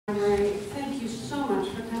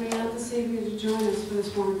this evening to join us for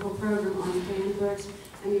this wonderful program on banned books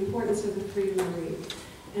and the importance of the freedom to read.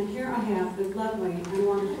 And here I have the lovely and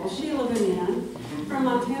wonderful Sheila Bonnand from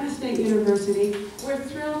Montana State University. We're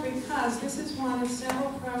thrilled because this is one of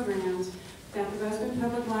several programs that the Bozeman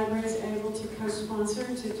Public Library is able to co-sponsor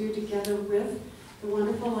to do together with the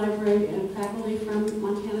wonderful library and faculty from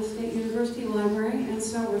Montana State University Library. And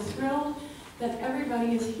so we're thrilled that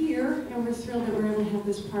everybody is here, and we're thrilled that we're able to have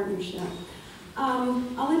this partnership.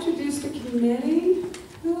 I'll introduce the committee.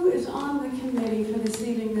 Who is on the committee for this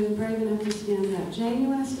evening that is brave enough to stand up? Jane, you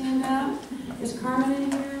want to stand up? Is Carmen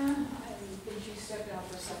in here? I think she stepped out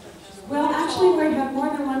for a second. Well, actually, we have more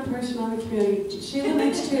than one person on the committee. Sheila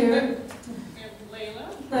makes two.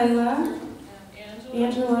 Layla.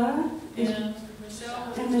 Angela. And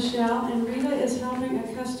Michelle. And Rita is helping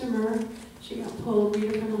a customer. She got pulled.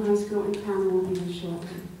 Rita from the high school, and Carmen will be here shortly.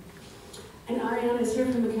 And Ariana is here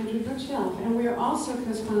from the Country Bookshelf, and we are also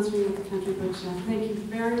co-sponsoring with the Country Bookshelf. Thank you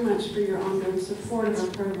very much for your ongoing support of our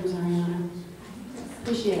programs, Ariana.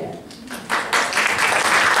 Appreciate it.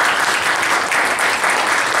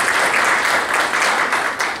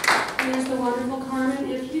 And there's the wonderful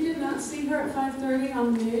Carmen. If you did not see her at 5:30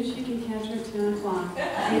 on the news, you can catch her at 10 o'clock.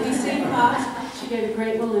 ABC Fox, she gave a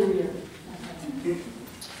great Melinda.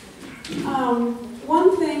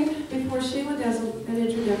 One thing before Sheila does an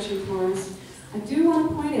introduction for us, I do want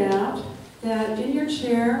to point out that in your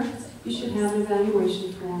chair you should have an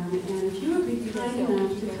evaluation form, and if you would be kind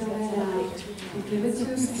enough to fill that out and give it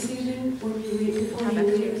to us this evening when you leave, before you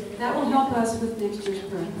leave, that will help us with next year's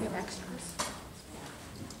program.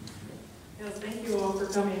 Yes, thank you all for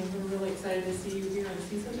coming. We're really excited to see you here and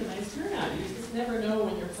see such a nice turnout. You just never know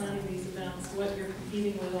when you're planning these events what you're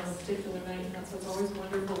competing with on a particular night, and that's what's always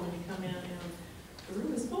wonderful when you come in and the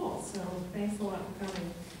room is full. So thanks a lot for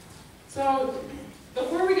coming. So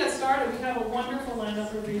before we get started, we have a wonderful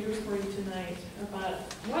lineup of readers for you tonight. But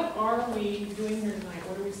what are we doing here tonight?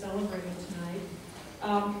 What are we celebrating tonight?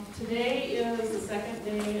 Today is the second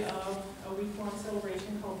day of a week-long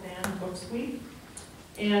celebration called Banned Books Week.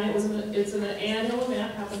 And it's an annual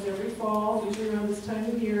event, happens every fall, usually around this time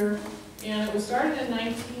of year. And it was started in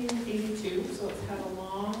 1982, so it's had a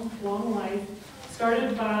long, long life.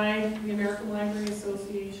 Started by the American Library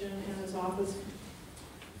Association and its Office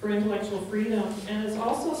for Intellectual Freedom. And it's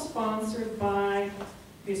also sponsored by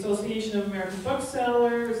the Association of American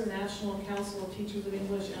Booksellers, the National Council of Teachers of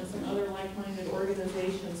English, and some other like-minded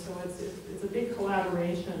organizations. So it's a big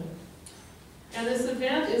collaboration. And this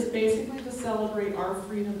event is basically to celebrate our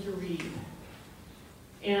freedom to read,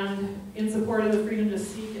 and in support of the freedom to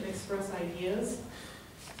seek and express ideas,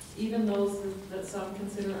 even those that some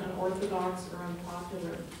consider unorthodox or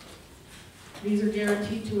unpopular. These are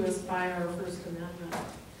guaranteed to us by our First Amendment.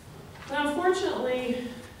 Now, unfortunately,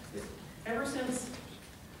 ever since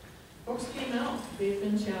books came out, they've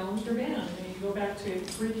been challenged or banned. And you go back to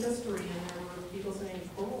Greek history, and there were people saying,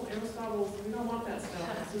 "Oh, Aristotle, we don't want that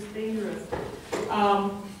stuff. It's just dangerous."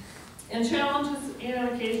 And challenges and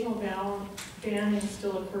occasional banning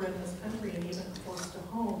still occur in this country, and even close to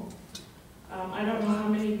home. I don't know how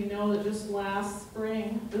many of you know that just this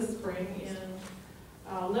spring in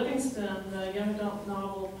Livingston, the young adult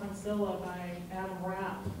novel Priscilla by Adam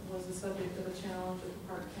Rapp was the subject of a challenge at the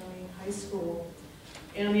Park County High School.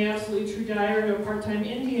 And The Absolutely True Diary of a Part-Time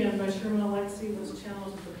Indian by Sherman Alexie was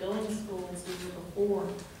challenged at the Billing schools the year before.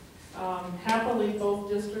 Happily, both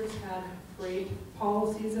districts had great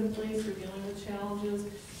policies in place for dealing with challenges.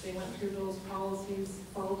 They went through those policies,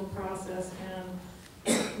 followed the process, and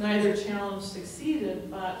neither challenge succeeded,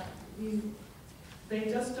 but they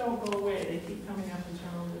just don't go away. They keep coming up with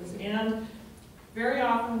challenges. And very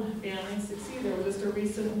often, bannings succeed. There was just a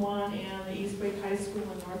recent one in the Eastwake High School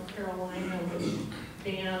in North Carolina, which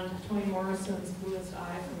banned Toni Morrison's Bluest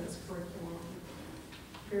Eye from its curriculum.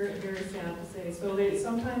 Very, very sad to say. So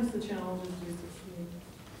sometimes the challenges do succeed.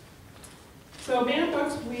 So Banned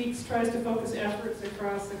Books Weeks tries to focus efforts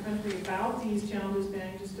across the country about these challenges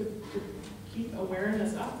banning, just to keep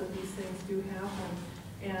awareness up that these things do happen,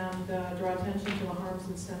 and draw attention to the harms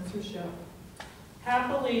of censorship.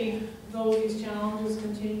 Happily, though these challenges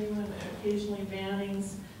continue and occasionally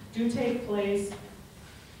bannings do take place,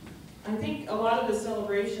 I think a lot of the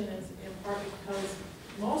celebration is in part because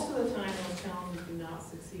most of the time those challenges do not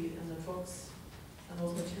succeed, and the books and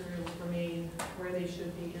those materials remain where they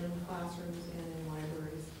should be, in classrooms and in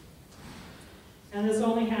libraries. And this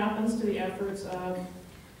only happens to the efforts of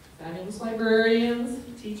fabulous librarians,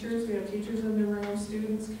 teachers. We have teachers in the room,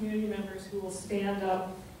 students, community members who will stand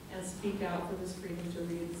up and speak out for this freedom to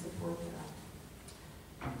read and support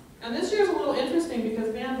that. And this year's a little interesting because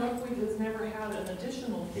Van Book Week has never had an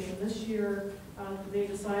additional theme. This year, they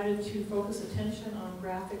decided to focus attention on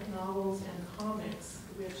graphic novels and comics,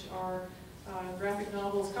 which are graphic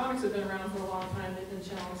novels. Comics have been around for a long time. They've been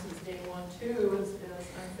challenged since day one, too, as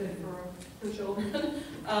unfit for children.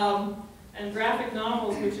 And graphic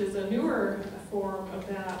novels, which is a newer form of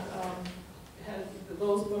that,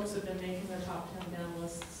 those books have been making their top 10 down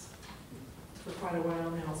lists for quite a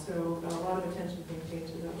while now, so a lot of attention being paid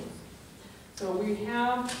to those. So we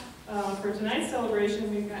have, for tonight's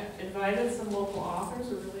celebration, we've invited some local authors.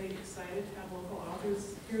 We're really excited to have local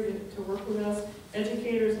authors here to work with us,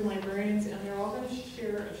 educators and librarians, and they're all going to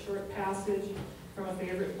share a short passage from a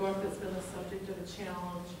favorite book that's been the subject of a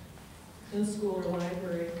challenge in school or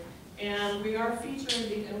library. And we are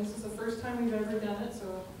featuring, and this is the first time we've ever done it,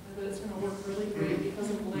 so I bet it's going to work really great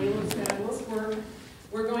because of Layla's fabulous work.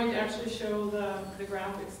 We're going to actually show the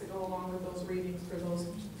graphics that go along with those readings for those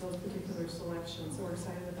particular selections, so we're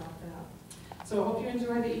excited about that. So I hope you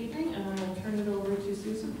enjoy the evening, and I'm going to turn it over to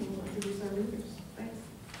Susan, who will introduce our readers. Thanks.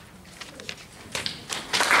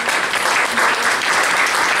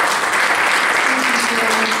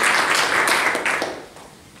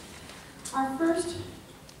 Our first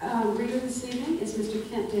reader this evening is Mr.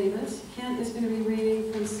 Kent Davis. Kent is going to be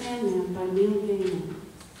reading from Sandman by Neil Gaiman.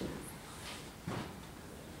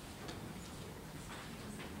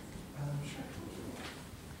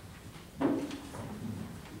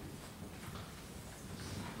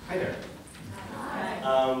 Hi there.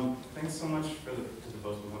 Hi. Thanks so much to the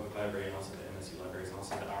both of the Public Library and also the MSU Libraries and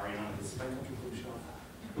also the Ariana. This is my country bookshelf.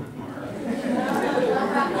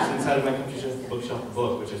 It's inside of my country bookshelf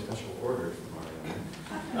book, which I special ordered from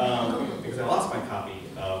Ariana. Because I lost my copy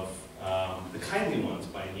of The Kindly Ones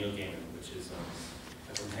by Neil Gaiman, which is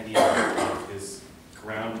a compendium of his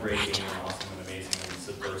groundbreaking and awesome and amazing and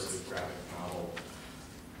subversive graphic novel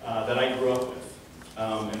that I grew up with.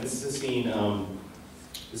 And this is a scene.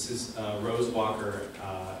 This is Rose Walker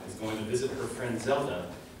is going to visit her friend Zelda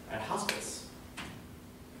at hospice.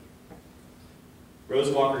 Rose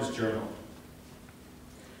Walker's journal.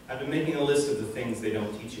 I've been making a list of the things they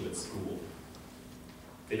don't teach you at school.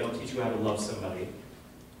 They don't teach you how to love somebody.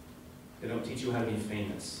 They don't teach you how to be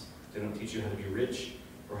famous. They don't teach you how to be rich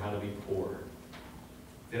or how to be poor.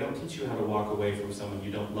 They don't teach you how to walk away from someone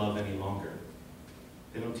you don't love any longer.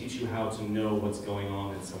 They don't teach you how to know what's going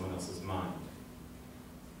on in someone else's mind.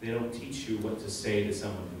 They don't teach you what to say to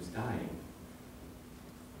someone who's dying.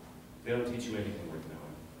 They don't teach you anything worth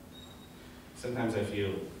knowing. Sometimes I feel,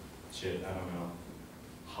 I don't know,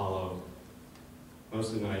 hollow.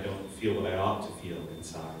 Mostly when I don't feel what I ought to feel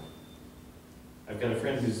inside. I've got a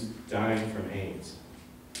friend who's dying from AIDS.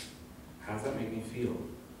 How does that make me feel?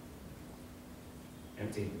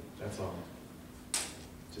 Empty, that's all.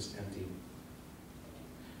 Just empty.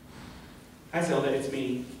 Hi Zelda, it's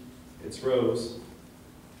me. It's Rose.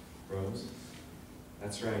 Rose?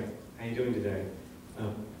 That's right. How you doing today? A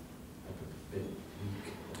bit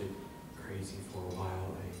weak, a bit crazy for a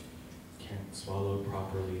while. I can't swallow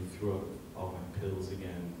properly, threw up all my pills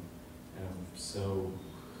again, and I'm so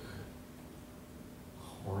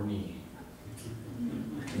horny.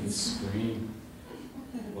 I can scream.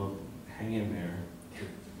 Well, hang in there.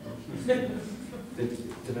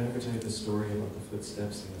 Did I ever tell you the story about the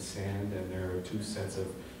footsteps in the sand? And there are two sets of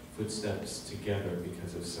footsteps together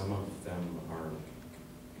because of some of them are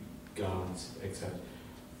gods, except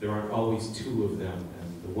there aren't always two of them.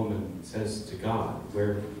 And the woman says to God,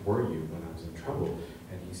 "Where were you when I was in trouble?"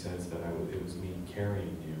 And he says that it was me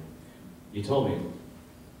carrying you. You told me.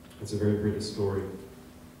 It's a very pretty story.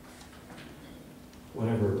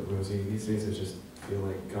 Whatever, Rosie, these days I just feel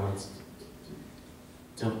like God's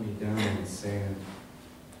dumped me down in the sand.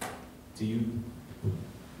 Do you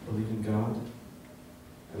believe in God?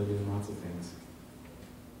 I believe in lots of things.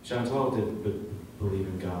 Chantal didn't believe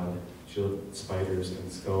in God. She looked at spiders and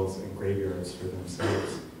skulls and graveyards for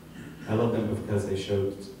themselves. I love them because they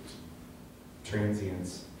showed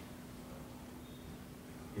transience.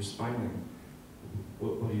 You're smiling.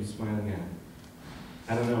 What are you smiling at?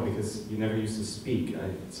 I don't know, because you never used to speak,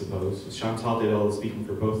 I suppose. Chantal did all the speaking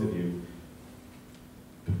for both of you.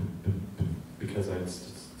 Because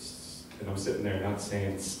and I'm sitting there not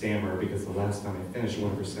saying stammer, because the last time I finished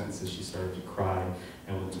one of her sentences, she started to cry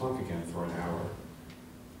and would talk again for an hour.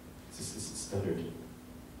 Just stuttered.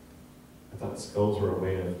 I thought skulls were a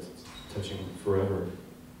way of touching forever.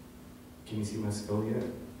 Can you see my skull yet?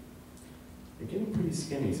 You're getting pretty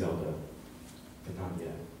skinny, Zelda, but not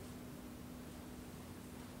yet.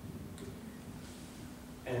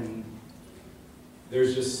 And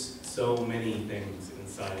there's just so many things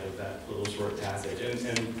inside of that little short passage.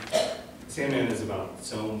 And Sandman is about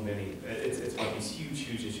so many, it's about these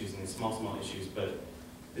huge issues and these small issues, but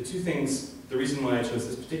the two things, the reason why I chose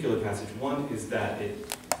this particular passage, one is that it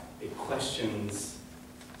questions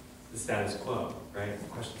the status quo, right? It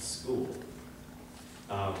questions school.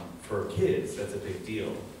 For kids, that's a big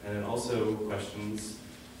deal. And it also questions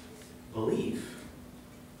belief.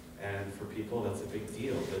 And for people, that's a big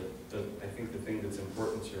deal. But I think the thing that's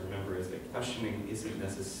important to remember is that questioning isn't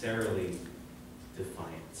necessarily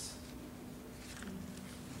defiance.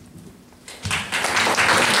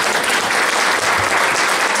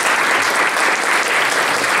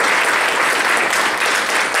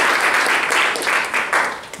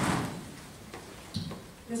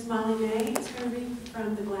 Miss Molly May is going to read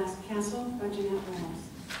from The Glass Castle by Jeannette Walls.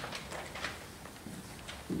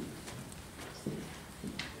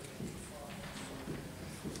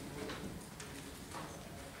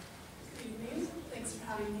 Good evening. Thanks for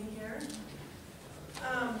having me here.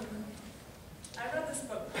 I read this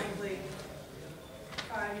book probably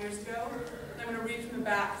 5 years ago. I'm going to read from the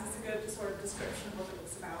back because it's a good sort of description of what the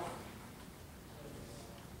book's about.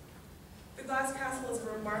 The Glass Castle is a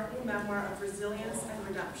remarkable memoir of resilience and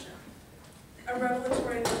redemption. A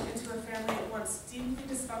revelatory look into a family at once deeply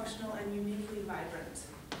dysfunctional and uniquely vibrant.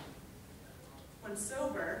 When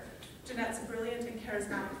sober, Jeannette's brilliant and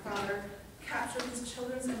charismatic father captured his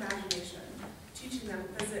children's imagination, teaching them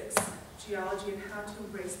physics, geology, and how to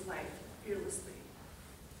embrace life fearlessly.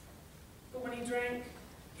 But when he drank,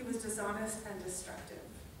 he was dishonest and destructive.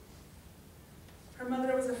 Her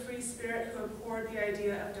mother was a free spirit who abhorred the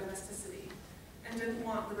idea of domesticity and didn't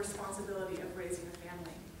want the responsibility of raising a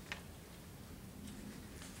family.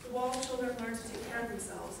 The Walls children learned to take care of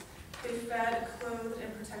themselves. They fed, clothed,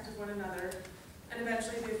 and protected one another, and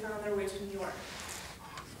eventually they found their way to New York.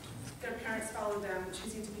 Their parents followed them,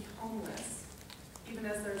 choosing to be homeless, even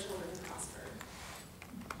as their children prospered.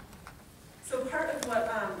 So part of the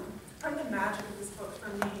magic of this book for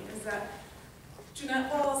me is that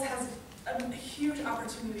Jeannette Walls has a huge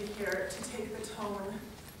opportunity here to take the tone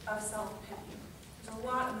of self-pity. There's a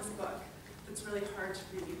lot in this book that's really hard to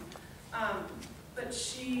read. But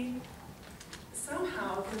she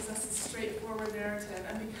somehow gives us a straightforward narrative,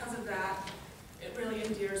 and because of that, it really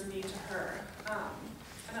endears me to her.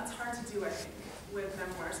 And that's hard to do, I think, with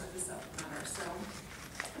memoirs of the subject matter. So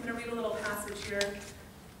I'm going to read a little passage here.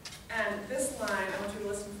 And this line, I want you to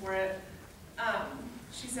listen for it.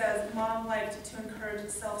 She says, "Mom liked to encourage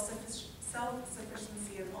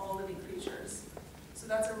self-sufficiency in all living creatures." So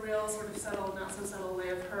that's a real sort of subtle, not so subtle way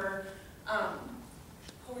of her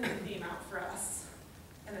pulling the theme out for us.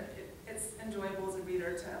 And it's enjoyable as a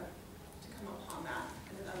reader to come upon that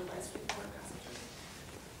in an otherwise straightforward passage.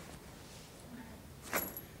 Okay.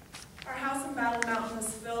 Our house in Battle Mountain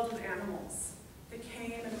was filled with animals. They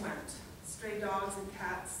came and went, stray dogs and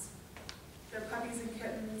cats, their puppies and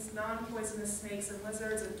kittens, non-poisonous snakes and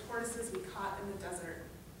lizards and tortoises we caught in the desert.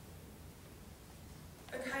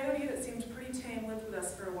 A coyote that seemed pretty tame lived with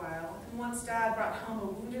us for a while, and once Dad brought home a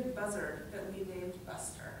wounded buzzard that we named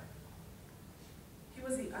Buster. He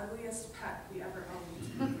was the ugliest pet we ever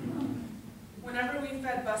owned. Whenever we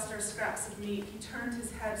fed Buster scraps of meat, he turned his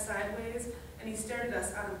head sideways and he stared at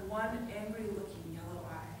us out of one angry-looking yellow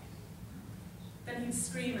eye. Then he'd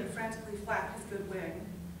scream and frantically flap his good wing.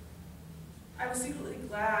 I was secretly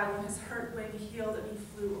glad when his hurt wing healed and he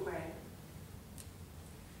flew away.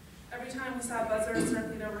 Every time we saw buzzards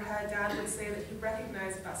circling overhead, Dad would say that he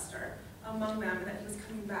recognized Buster among them and that he was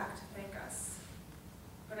coming back to thank us.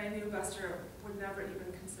 But I knew Buster would never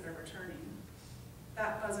even consider returning.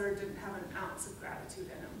 That buzzard didn't have an ounce of gratitude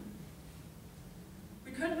in him.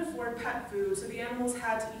 We couldn't afford pet food, so the animals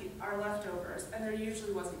had to eat our leftovers, and there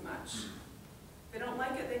usually wasn't much. "They don't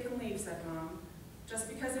like it, they can leave," said Mom. "Just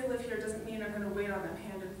because they live here doesn't mean I'm going to wait on them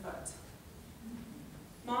hand and foot."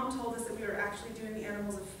 Mom told us that we were actually doing the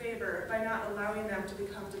animals a favor by not allowing them to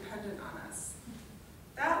become dependent on us.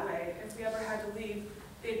 That way, if we ever had to leave,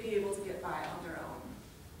 they'd be able to get by on their own.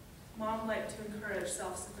 Mom liked to encourage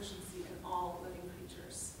self-sufficiency in all living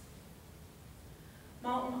creatures.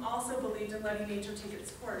 Mom also believed in letting nature take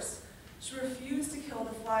its course. She refused to kill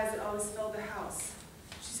the flies that always filled the house.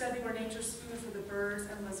 She said they were nature's food for the birds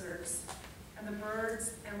and lizards, and the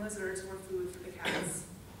birds and lizards were food for the cats.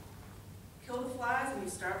 "Kill the flies and you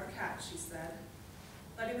starve the cats," she said.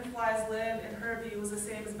 Letting the flies live, in her view, was the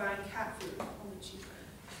same as buying cat food, only cheaper.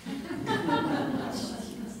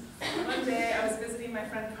 One day, I was visiting my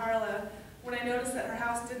friend Carla when I noticed that her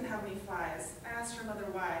house didn't have any flies. I asked her mother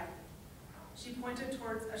why. She pointed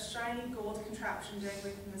towards a shiny gold contraption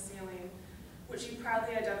dangling from the ceiling, which she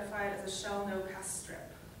proudly identified as a shell no-pass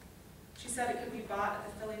strip. She said it could be bought at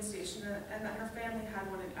the filling station and that her family had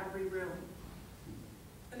one in every room.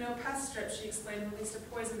 The no pest strip, she explained, released a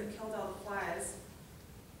poison that killed all the flies.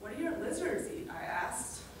 "What do your lizards eat?" I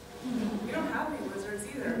asked. "We don't have any lizards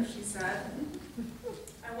either," she said.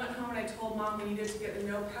 I went home and I told Mom we needed to get the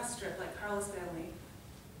no pest strip like Carla's family,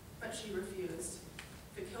 but she refused.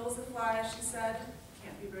 "If it kills the flies," she said, "it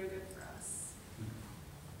can't be very good for us."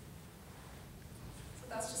 So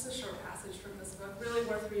that's just a short passage from this book. Really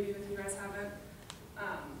worth reading if you guys haven't.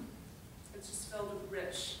 It's just filled with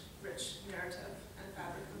rich narrative and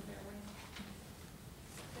fabric of family.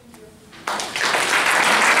 Thank you.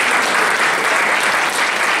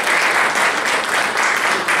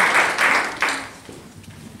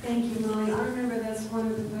 Thank you, Molly. I remember that's one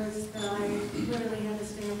of the books that I literally had to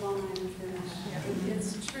stay up all night and finish.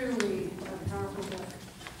 It's truly a powerful book.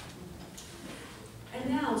 And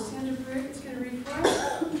now, Sandra Brug is going to read for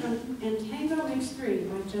us And Tango Makes Three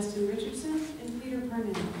by Justin Richardson and Peter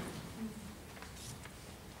Parnell.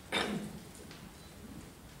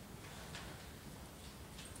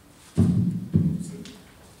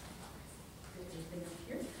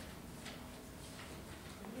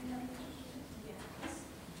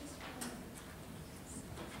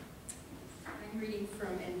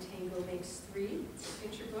 From And Tango Makes Three, it's a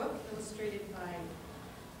picture book illustrated by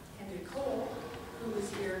Henry Cole, who was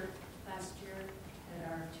here last year at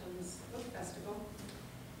our Children's Book Festival.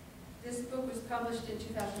 This book was published in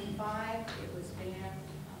 2005. It was banned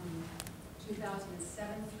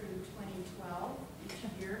 2007 through 2012 each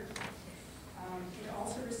year. It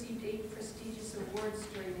also received 8 prestigious awards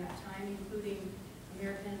during that time, including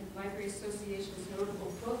American Library Association's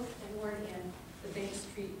Notable Book Award and the Bank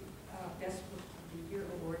Street Best Book of the Year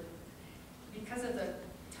Award. Because of the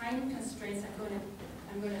time constraints,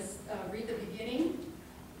 I'm going to read the beginning,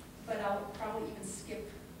 but I'll probably even skip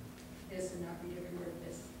this and not read every word of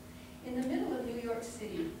this. In the middle of New York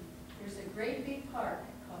City, there's a great big park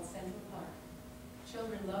called Central Park.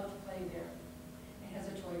 Children love to play there. It has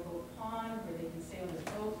a toy boat pond where they can sail their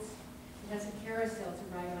boats. It has a carousel to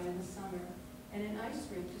ride on in the summer and an ice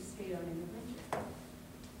rink to skate on in the winter.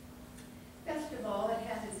 Best of all, it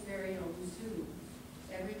has its very own zoo.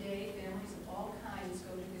 Every day, families of all kinds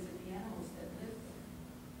go to visit the animals that live there.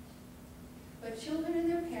 But children and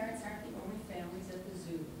their parents aren't the only families at the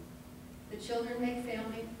zoo. The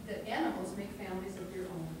animals make families of their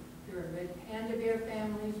own. There are red panda bear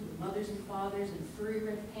families with mothers and fathers and furry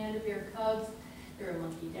red panda bear cubs. There are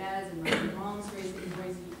monkey dads and monkey moms raising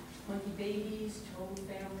noisy monkey babies, toad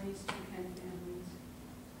families, toucan families.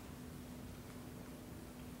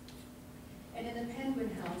 And in the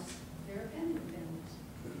penguin house, there are penguin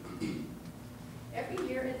families. Every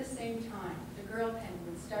year at the same time, the girl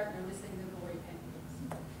penguins start noticing the boy penguins,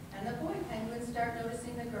 and the boy penguins start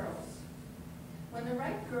noticing the girls. When the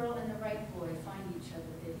right girl and the right boy find each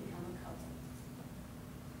other, they become a couple.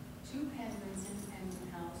 2 penguins in the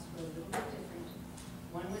penguin house were a little bit different.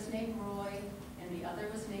 One was named Roy, and the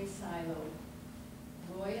other was named Silo.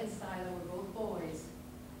 Roy and Silo were both boys,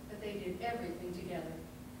 but they did everything together.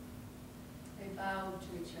 They bowed to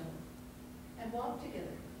each other and walked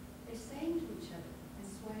together. They sang to each other and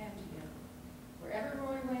swam together. Wherever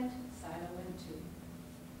Roy went, Silo went too.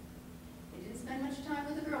 They didn't spend much time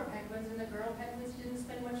with the girl penguins, and the girl penguins didn't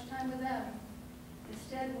spend much time with them.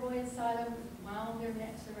 Instead, Roy and Silo wound their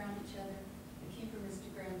necks around each other. The keeper, Mr.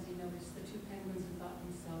 Ramsey, noticed the 2 penguins and thought to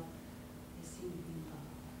himself, they seem to be in love.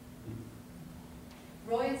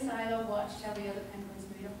 Roy and Silo watched how the other penguins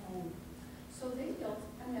made a home. So they built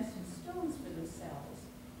a nest of stones for themselves.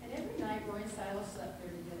 And every night, Roy and Silo slept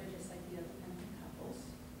there together, just like the other penguin couples.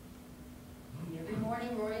 And every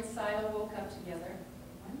morning, Roy and Silo woke up together.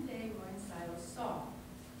 One day, Roy and Silo saw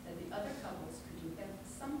that the other couples could do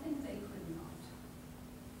something they could not.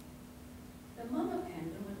 The mama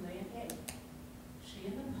penguin would lay an egg. She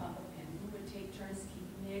and the papa penguin would take turns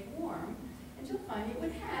keeping the egg warm until finally it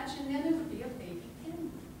would hatch, and then there would be a baby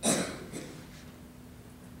penguin.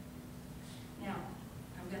 Now,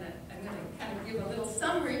 I'm gonna kind of give a little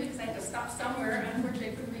summary because I had to stop somewhere. Unfortunately,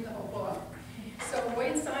 I couldn't read the whole book. So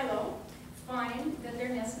Roy and Silo find that their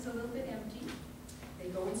nest is a little bit empty. They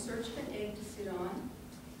go in search of an egg to sit on.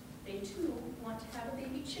 They too want to have a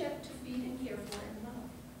baby chip to feed and care for and love.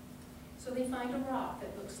 So they find a rock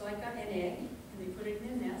that looks like an egg, and they put it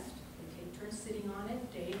in their nest. They take turns sitting on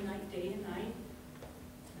it day and night, day and night.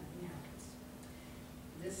 Nothing happens.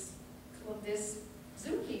 This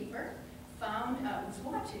zookeeper was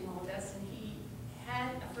watching all this, and he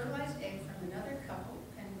had a fertilized egg from another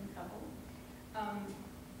penguin couple,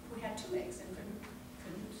 who had 2 eggs and couldn't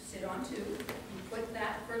sit on 2. He put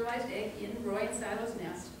that fertilized egg in Roy and Silo's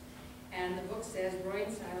nest, And the book says Roy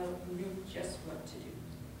and Silo knew just what to do.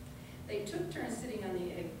 They took turns sitting on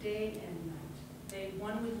the egg day and night.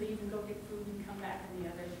 One would leave and go get food and come back, and the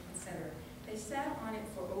other, etc. They sat on it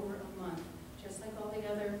for over a month, just like all the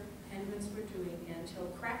other penguins were doing, until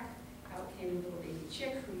crack, out came a little baby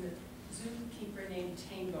chick whom the zookeeper named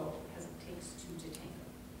Tango, because it takes two to tango.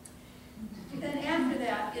 Then after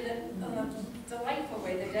that, in a delightful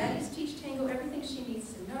way, the daddies teach Tango everything she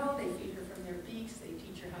needs to know. They feed her from their beaks. They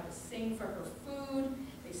teach her how to sing for her food.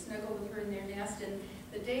 They snuggle with her in their nest. And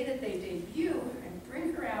the day that they debut and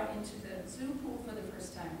bring her out into the zoo pool for the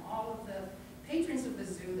first time, all of the patrons of the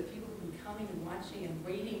zoo, the people who've been coming and watching and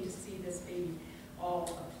waiting to see this baby, all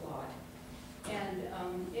applaud. And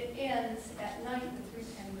it ends at night. The three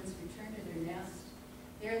penguins return to their nest.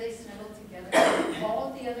 There they snuggle together with all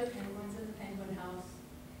of the other penguins in the penguin house,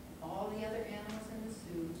 and all the other animals in the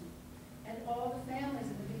zoo, and all the families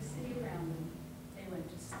in the big city around them. They went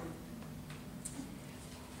to sleep.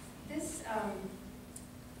 This,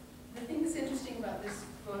 the thing that's interesting about this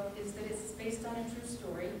book is that it's based on a true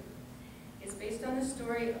story. It's based on the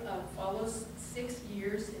story of follows 6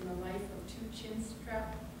 years in the life of two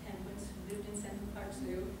chinstrap penguins who lived in Central Park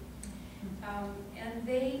Zoo. And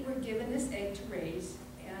they were given this egg to raise,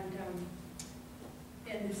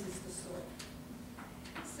 and this is the story.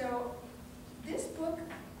 So this book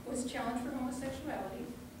was challenged for homosexuality.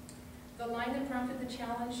 The line that prompted the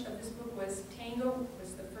challenge of this book was, Tango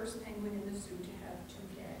was the first penguin in the zoo to have 2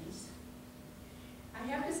 daddies. I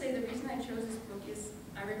have to say the reason I chose this book is,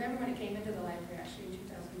 I remember when it came into the library actually in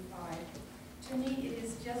 2005. To me, it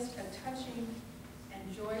is just a touching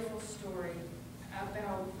and joyful story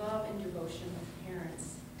about love and devotion of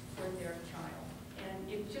parents for their child.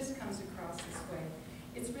 And it just comes across this way.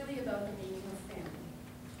 It's really about the meaning of family.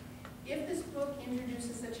 If this book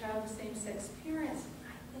introduces a child with same-sex parents,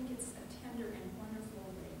 I think it's a tender and wonderful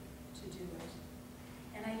way to do it.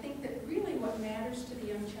 And I think that really what matters to the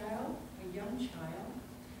young child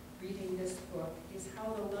reading this book, is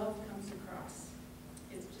how the love comes across.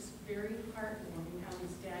 It's just very heartwarming how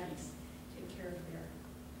these daddies take care of their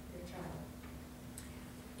child.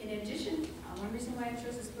 In addition, one reason why I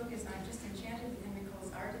chose this book is I'm just enchanted with Henry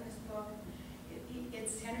Cole's art in this book.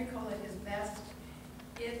 It's Henry Cole at his best.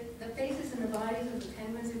 The faces and the bodies of the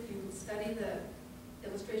penguins, if you study the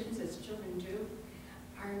illustrations as children do,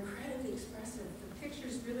 are incredibly expressive. The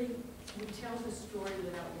pictures really would tell the story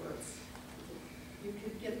without words. You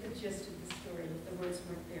could get the gist of the story if the words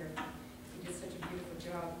weren't there. He did such a beautiful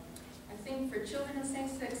job. I think for children of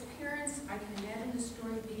same-sex parents, I can imagine the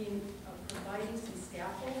story being providing some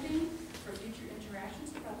scaffolding for future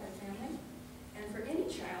interactions about their family. And for any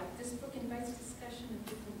child, this book invites discussion of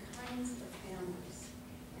different kinds of families.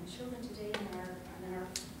 And children today in our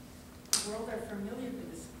world are familiar with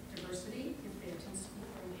this diversity if they attend school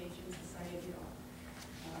or engage in society at all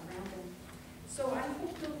around them. So I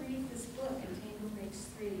hope you'll read this book, and Tango Makes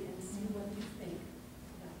 3, and see what you think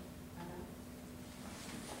about it.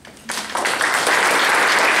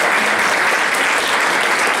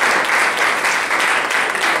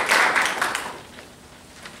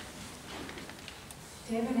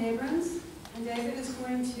 David Abrams, and David is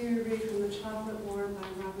going to read from The Chocolate War by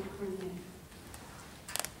Robert Cormier.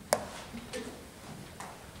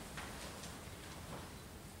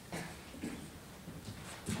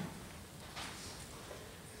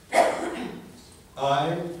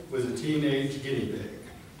 I was a teenage guinea pig.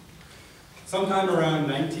 Sometime around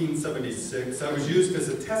 1976, I was used as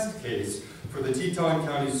a test case for the Teton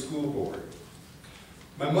County School Board.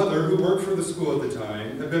 My mother, who worked for the school at the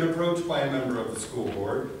time, had been approached by a member of the school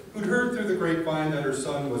board who'd heard through the grapevine that her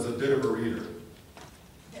son was a bit of a reader.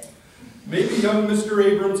 Maybe young Mr.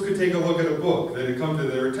 Abrams could take a look at a book that had come to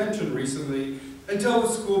their attention recently and tell the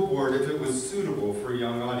school board if it was suitable for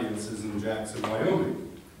young audiences in Jackson, Wyoming.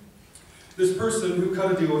 This person who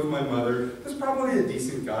cut a deal with my mother was probably a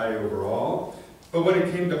decent guy overall, but when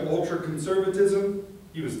it came to ultra-conservatism,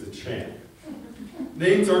 he was the champ.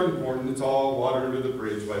 Names aren't important, it's all water under the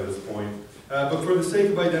bridge by this point. But for the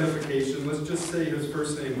sake of identification, let's just say his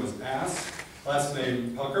first name was Ass, last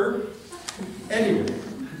name Pucker. Anyway,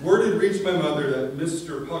 word had reached my mother that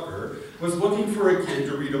Mr. Pucker was looking for a kid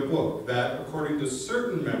to read a book that, according to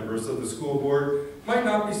certain members of the school board, might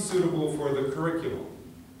not be suitable for the curriculum.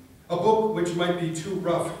 A book which might be too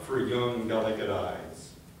rough for young, delicate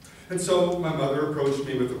eyes. And so my mother approached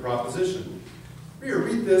me with a proposition. Here,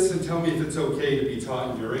 read this and tell me if it's okay to be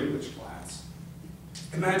taught in your English class.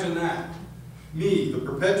 Imagine that. Me, the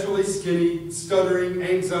perpetually skinny, stuttering,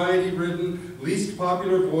 anxiety-ridden, least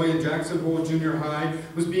popular boy in Jackson Hole Junior High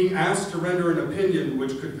was being asked to render an opinion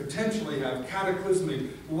which could potentially have cataclysmic,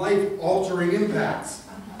 life-altering impacts.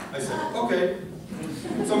 I said, okay.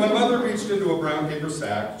 So my mother reached into a brown paper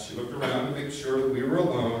sack. She looked around to make sure that we were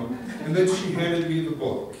alone, and then she handed me the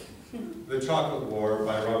book, The Chocolate War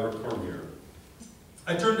by Robert Cormier.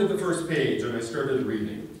 I turned to the first page and I started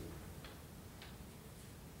reading.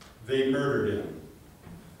 They murdered him.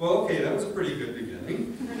 Well, okay, that was a pretty good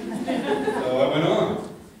beginning. So I went on.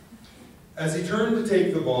 As he turned to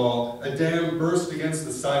take the ball, a dam burst against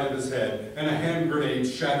the side of his head, and a hand grenade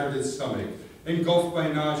shattered his stomach. Engulfed by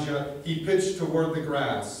nausea, he pitched toward the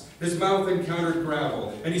grass. His mouth encountered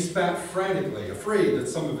gravel, and he spat frantically, afraid that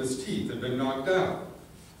some of his teeth had been knocked out.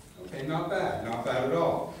 Okay, not bad at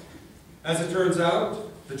all. As it turns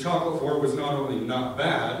out, the Chocolate War was not only not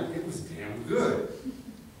bad, it was damn good.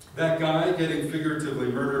 That guy getting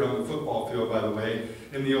figuratively murdered on the football field, by the way,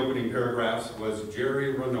 in the opening paragraphs, was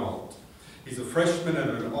Jerry Renault. He's a freshman at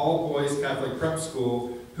an all-boys Catholic prep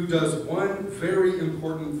school who does one very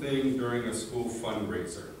important thing during a school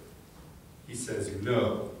fundraiser. He says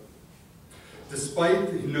no. He's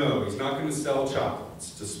not going to sell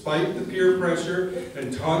chocolates. Despite the peer pressure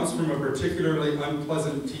and taunts from a particularly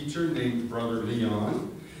unpleasant teacher named Brother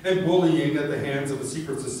Leon, and bullying at the hands of a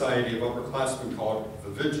secret society of upperclassmen called the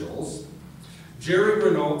Vigils, Jerry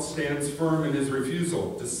Renault stands firm in his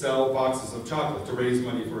refusal to sell boxes of chocolate to raise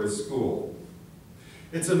money for his school.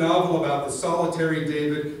 It's a novel about the solitary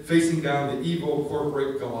David facing down the evil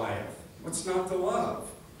corporate Goliath. What's not to love?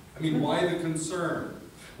 I mean, why the concern?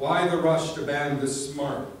 Why the rush to ban this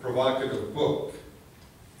smart, provocative book?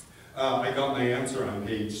 I got my answer on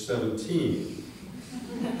page 17.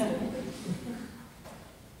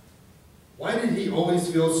 Why did he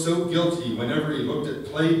always feel so guilty whenever he looked at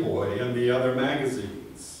Playboy and the other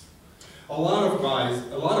magazines? A lot of guys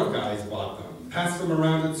bought them, passed them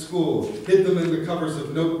around at school, hid them in the covers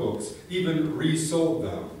of notebooks, even resold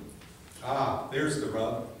them. Ah, there's the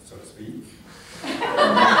rub, so to speak.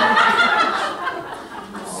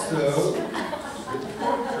 So,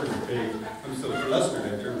 turn the page. I'm so flustered I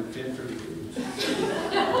can't turn the page.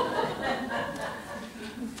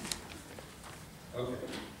 Okay.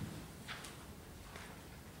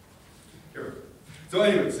 Here. So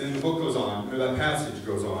anyways, and the book goes on, or that passage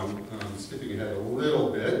goes on, skipping ahead a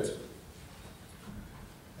little bit.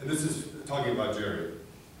 And this is talking about Jerry.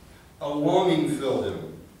 A longing filled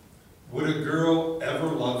him. Would a girl ever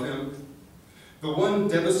love him? The one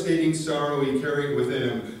devastating sorrow he carried within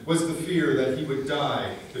him was the fear that he would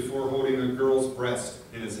die before holding a girl's breast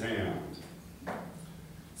in his hand.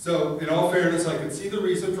 So, in all fairness, I could see the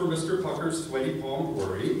reason for Mr. Pucker's sweaty-palmed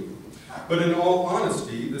worry. But in all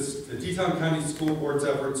honesty, the Teton County School Board's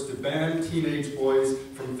efforts to ban teenage boys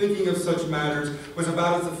from thinking of such matters was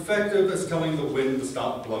about as effective as telling the wind to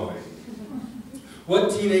stop blowing. What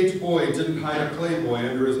teenage boy didn't hide a Playboy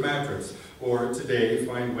under his mattress, or today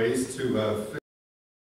find ways to